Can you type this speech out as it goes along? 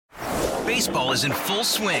Baseball is in full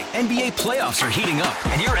swing. NBA playoffs are heating up,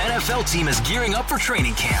 and your NFL team is gearing up for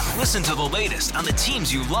training camp. Listen to the latest on the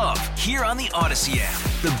teams you love here on the Odyssey app.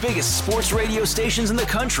 The biggest sports radio stations in the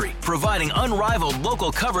country, providing unrivaled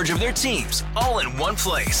local coverage of their teams, all in one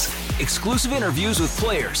place. Exclusive interviews with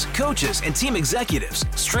players, coaches, and team executives,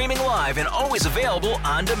 streaming live and always available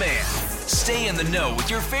on demand. Stay in the know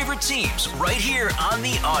with your favorite teams right here on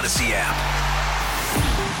the Odyssey app.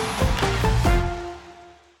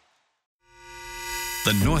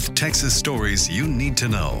 The North Texas stories you need to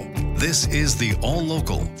know. This is the All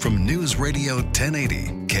Local from News Radio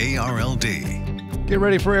 1080 KRLD. Get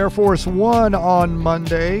ready for Air Force One on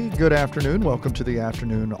Monday. Good afternoon. Welcome to the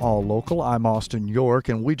Afternoon All Local. I'm Austin York,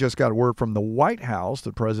 and we just got word from the White House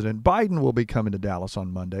that President Biden will be coming to Dallas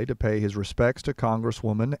on Monday to pay his respects to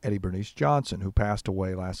Congresswoman Eddie Bernice Johnson, who passed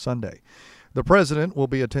away last Sunday. The president will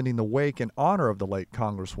be attending the wake in honor of the late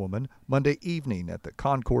Congresswoman Monday evening at the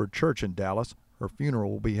Concord Church in Dallas. Her funeral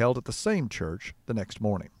will be held at the same church the next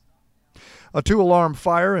morning. A 2-alarm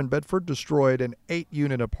fire in Bedford destroyed an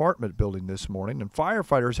 8-unit apartment building this morning, and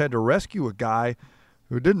firefighters had to rescue a guy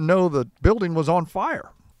who didn't know the building was on fire.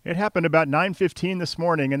 It happened about 9:15 this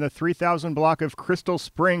morning in the 3000 block of Crystal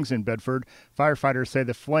Springs in Bedford. Firefighters say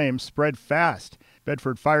the flames spread fast.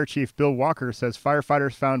 Bedford Fire Chief Bill Walker says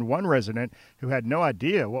firefighters found one resident who had no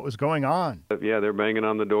idea what was going on. Yeah, they're banging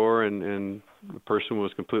on the door, and the person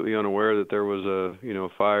was completely unaware that there was a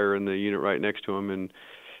fire in the unit right next to him, and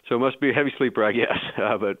so it must be a heavy sleeper, I guess.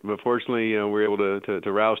 But fortunately, we were able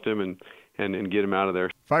to roust him and get him out of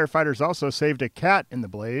there. Firefighters also saved a cat in the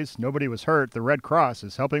blaze. Nobody was hurt. The Red Cross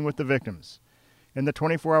is helping with the victims. In the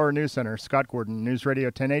 24-hour news center, Scott Gordon, News Radio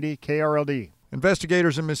 1080 KRLD.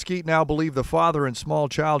 Investigators in Mesquite now believe the father and small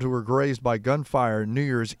child who were grazed by gunfire New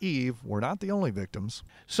Year's Eve were not the only victims.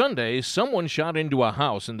 Sunday, someone shot into a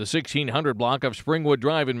house in the 1600 block of Springwood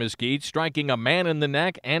Drive in Mesquite, striking a man in the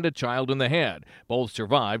neck and a child in the head. Both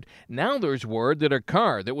survived. Now there's word that a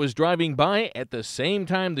car that was driving by at the same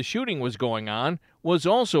time the shooting was going on was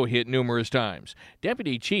also hit numerous times.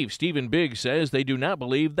 Deputy Chief Stephen Biggs says they do not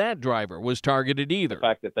believe that driver was targeted either. The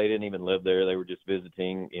fact that they didn't even live there, they were just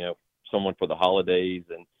visiting, someone for the holidays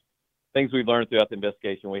and things we've learned throughout the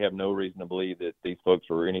investigation, we have no reason to believe that these folks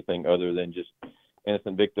were anything other than just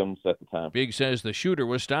innocent victims at the time. Biggs says the shooter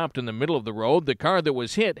was stopped in the middle of the road. The car that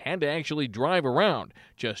was hit had to actually drive around.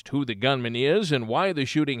 Just who the gunman is and why the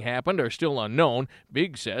shooting happened are still unknown.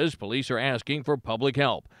 Biggs says police are asking for public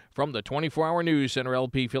help. From the 24-hour news center,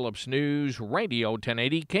 LP Phillips News, Radio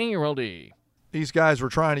 1080 KRLD. These guys were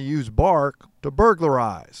trying to use bark to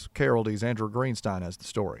burglarize. KRLD's Andrew Greenstein has the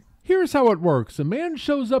story. Here's how it works. A man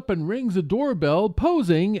shows up and rings a doorbell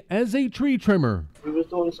posing as a tree trimmer. We was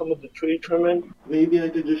doing some of the tree trimming. Maybe I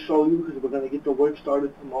could just show you because we're going to get the work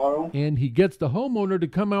started tomorrow. And he gets the homeowner to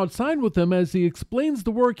come outside with him as he explains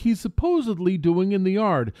the work he's supposedly doing in the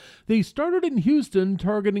yard. They started in Houston,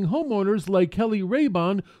 targeting homeowners like Kelly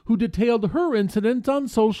Raybon, who detailed her incident on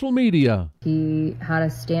social media. He had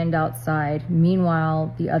us stand outside.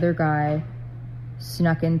 Meanwhile, the other guy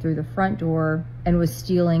snuck in through the front door and was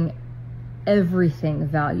stealing everything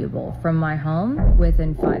valuable from my home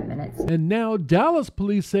within 5 minutes. And now Dallas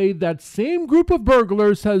police say that same group of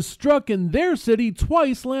burglars has struck in their city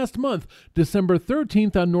twice last month, December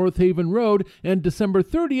 13th on North Haven Road and December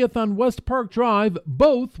 30th on West Park Drive,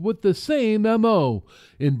 both with the same MO.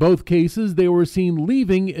 In both cases, they were seen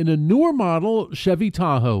leaving in a newer model Chevy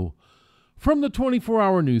Tahoe. From the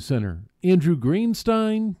 24-hour news center, Andrew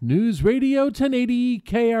Greenstein, News Radio 1080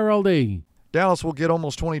 KRLD. Dallas will get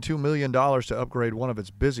almost $22 million to upgrade one of its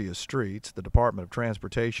busiest streets. The Department of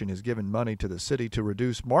Transportation has given money to the city to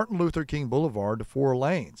reduce Martin Luther King Boulevard to 4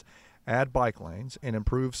 lanes, add bike lanes, and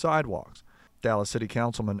improve sidewalks. Dallas City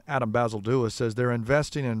Councilman Adam Bazaldua says they're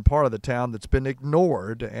investing in part of the town that's been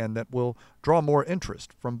ignored and that will draw more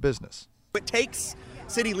interest from business. It takes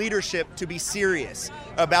city leadership to be serious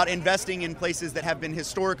about investing in places that have been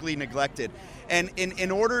historically neglected. And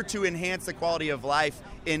in order to enhance the quality of life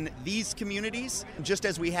in these communities, just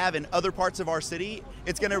as we have in other parts of our city,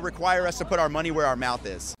 it's going to require us to put our money where our mouth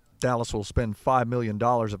is. Dallas will spend $5 million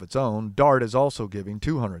of its own. DART is also giving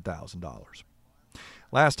 $200,000.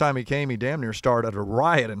 Last time he came, he damn near started a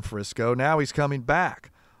riot in Frisco. Now he's coming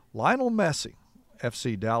back. Lionel Messi,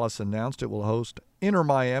 FC Dallas, announced it will host Inter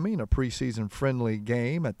Miami in a preseason friendly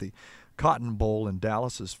game at the Cotton Bowl in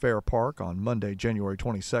Dallas's Fair Park on Monday, January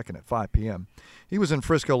 22nd at 5 p.m. He was in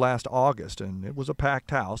Frisco last August, and it was a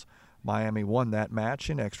packed house. Miami won that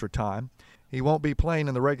match in extra time. He won't be playing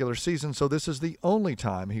in the regular season, so this is the only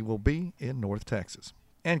time he will be in North Texas.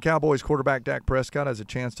 And Cowboys quarterback Dak Prescott has a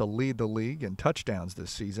chance to lead the league in touchdowns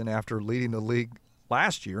this season after leading the league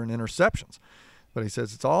last year in interceptions. But he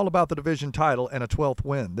says it's all about the division title and a 12th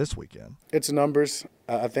win this weekend. It's numbers.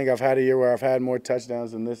 I think I've had a year where I've had more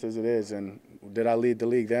touchdowns than this as it is. And did I lead the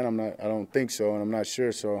league then? I don't think so, and I'm not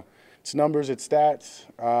sure. So it's numbers, it's stats.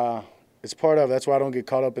 It's part of it. That's why I don't get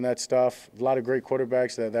caught up in that stuff. A lot of great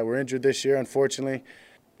quarterbacks that were injured this year, unfortunately.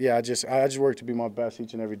 Yeah, I just work to be my best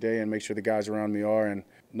each and every day and make sure the guys around me are. And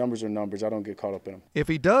numbers are numbers. I don't get caught up in them. If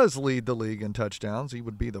he does lead the league in touchdowns, he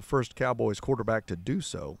would be the first Cowboys quarterback to do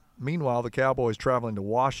so. Meanwhile, the Cowboys traveling to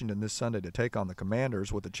Washington this Sunday to take on the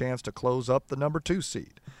Commanders with a chance to close up the number 2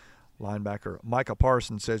 seed. Linebacker Micah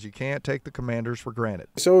Parsons says you can't take the Commanders for granted.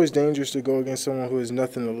 It's always dangerous to go against someone who has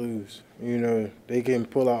nothing to lose. You know, they can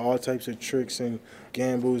pull out all types of tricks and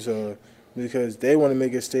gambles because they want to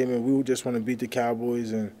make a statement. We just want to beat the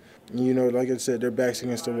Cowboys. And, you know, like I said, their back's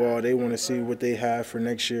against the wall. They want to see what they have for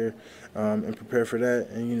next year and prepare for that.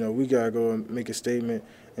 And, you know, we got to go and make a statement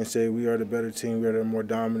and say we are the better team, we are the more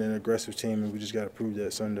dominant, aggressive team, and we just got to prove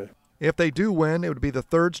that Sunday. If they do win, it would be the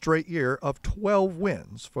 3rd straight year of 12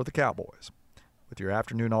 wins for the Cowboys. With your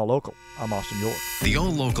afternoon All Local, I'm Austin York. The All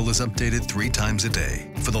Local is updated 3 times a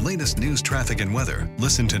day. For the latest news, traffic, and weather,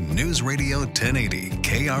 listen to News Radio 1080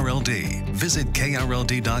 KRLD. Visit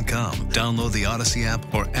KRLD.com, download the Odyssey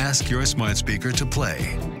app, or ask your smart speaker to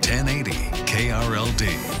play 1080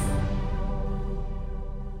 KRLD.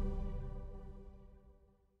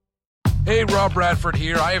 Hey, Rob Bradford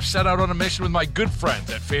here. I have set out on a mission with my good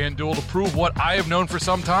friends at FanDuel to prove what I have known for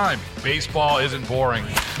some time. Baseball isn't boring.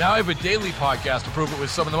 Now I have a daily podcast to prove it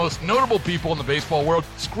with some of the most notable people in the baseball world,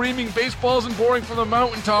 screaming baseball isn't boring from the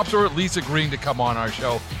mountaintops, or at least agreeing to come on our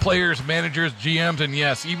show. Players, managers, GMs, and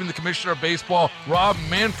yes, even the commissioner of baseball, Rob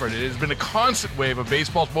Manfred. It has been a constant wave of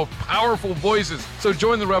baseball's most powerful voices. So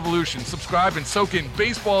join the revolution. Subscribe and soak in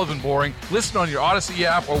Baseball Isn't Boring. Listen on your Odyssey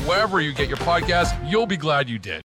app or wherever you get your podcasts. You'll be glad you did.